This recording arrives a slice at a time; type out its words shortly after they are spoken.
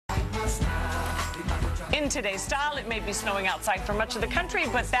In today's style, it may be snowing outside for much of the country,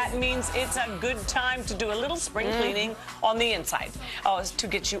 but that means it's a good time to do a little spring cleaning on the inside to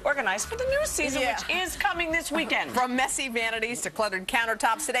get you organized for the new season, which is coming this weekend. From messy vanities to cluttered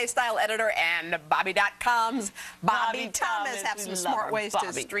countertops, today's style editor and Bobbie.com's Bobbie Thomas have some smart ways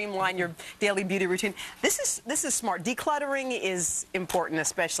to streamline your daily beauty routine. This is smart. Decluttering is important,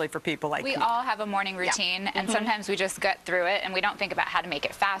 especially for people like me. We all have a morning routine, and sometimes we just get through it, and we don't think about how to make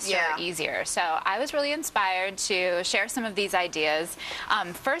it faster or easier. So I was really inspired to share some of these ideas.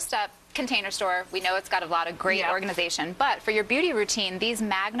 First up, Container Store. We know it's got a lot of great organization, but for your beauty routine, these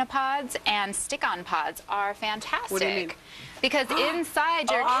Magna pods and stick-on pods are fantastic. What do you mean? Because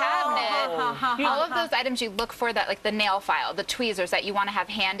inside your cabinet, all of those items you look for, that like the nail file, the tweezers that you want to have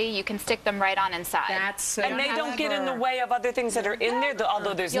handy, you can stick them right on inside. That's so and they don't get in the way of other things that are in there,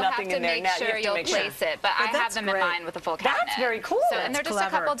 although there's nothing in there now. You have to make sure you'll place it, but I have them in mind with a full cabinet. That's very cool. So, and they're just a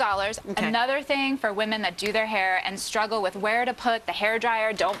couple dollars. Another thing for women that do their hair and struggle with where to put the hair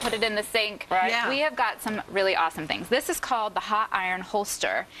dryer, don't put it in the sink. We have got some really awesome things. This is called the Hot Iron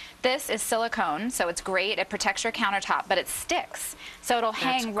Holster. This is silicone, so it's great. It protects your countertop, but it sticks. So it'll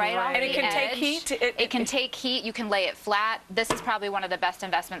hang right on the edge. And it can take heat? It can take heat. You can lay it flat. This is probably one of the best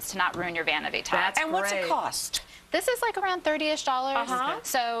investments to not ruin your vanity top. And what's it cost? This is like around $30-ish.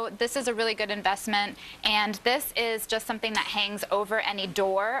 So this is a really good investment. And this is just something that hangs over any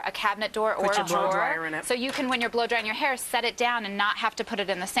door, a cabinet door or a drawer. So you can, when you're blow drying your hair, set it down and not have to put it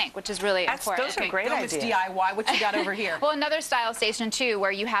in the sink, which is really important. Those are great ideas. DIY. What you got over here? Well, another style station too,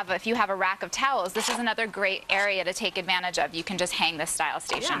 where you have, if you have a rack of towels, this is another great area to take advantage of. You can just hang this style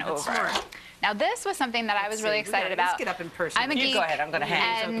station over. Smart. Now, this was something that I was really excited about. Let's get up in person. I'm a geek. You go ahead. I'm going to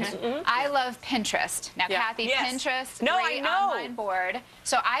hang. And I love Pinterest. Now, Kathy, Pinterest, great online board.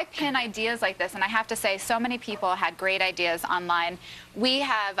 So I pin ideas like this, and I have to say, so many people had great ideas online. We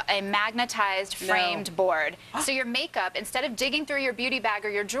have a magnetized framed board. So your makeup, instead of digging through your beauty bag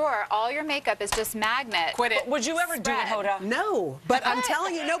or your drawer, all your makeup is just magnet. Quit it. Would you ever do it, Hoda? No, but I'm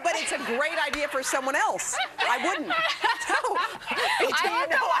telling you, but it's a great idea for someone else. I wouldn't. No.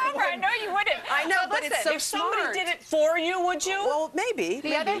 I know you wouldn't. I know, but it's so if somebody did it for you, would you? Well, maybe.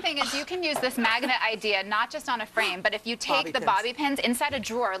 The other thing is you can use this magnet idea not just on a frame, but if you take the bobby pins inside a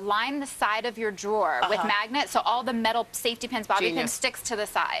drawer, line the side of your drawer with magnets, so all the metal safety pins, bobby pins sticks to the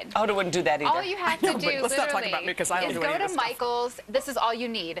side. Hoda wouldn't do that either. All you have to do, let's not talk about me because I don't do any of this go to Michael's. This is all you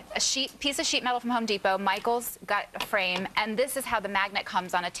need. A piece of sheet metal from Home Depot. Michael's got a frame, and this is how the magnet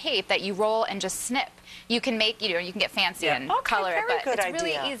comes on a tape that you roll and just snip. You can make, you can get fancy and color it, but it's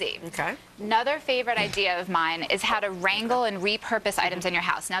really easy. Another favorite idea of mine is how to wrangle and repurpose items in your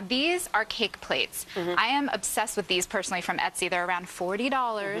house. Now, these are cake plates. I am obsessed with these personally from Etsy. They're around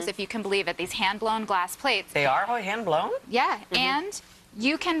 $40, if you can believe it. These hand-blown glass plates. They are hand-blown? Yeah, and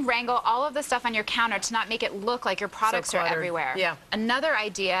you can wrangle all of the stuff on your counter to not make it look like your products are everywhere. Another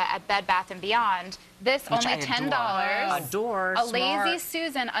idea at Bed Bath & Beyond, this only $10. A Lazy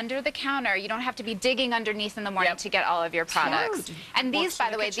Susan under the counter. You don't have to be digging underneath in the morning to get all of your products. And these, by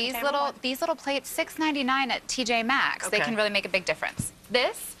the way, these little plates, $6.99 at TJ Maxx. They can really make a big difference.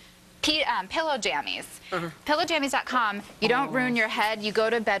 This, pillow jammies. Pillowjammies.com. You don't ruin your head. You go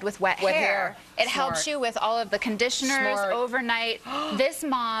to bed with wet hair. It helps you with all of the conditioners overnight. This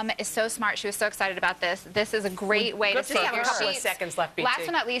mom is so smart. She was so excited about this. This is a great way to save your sheets. Last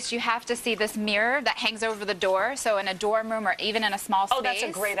but not least, you have to see this mirror that hangs over the door. So in a dorm room or even in a small space. Oh, that's a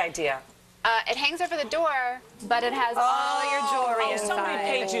great idea. It hangs over the door, but it has all your jewelry inside. Somebody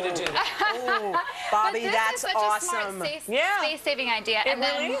paid you to do that. Bobbie, that's awesome. This is such a smart space-saving idea. It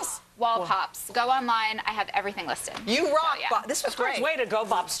really is. Wall pops. Go online. I have everything listed. You rock, Bob. This was great. Way to go,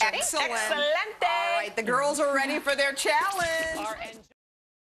 Bob. Excellent. All right, the girls are ready for their challenge.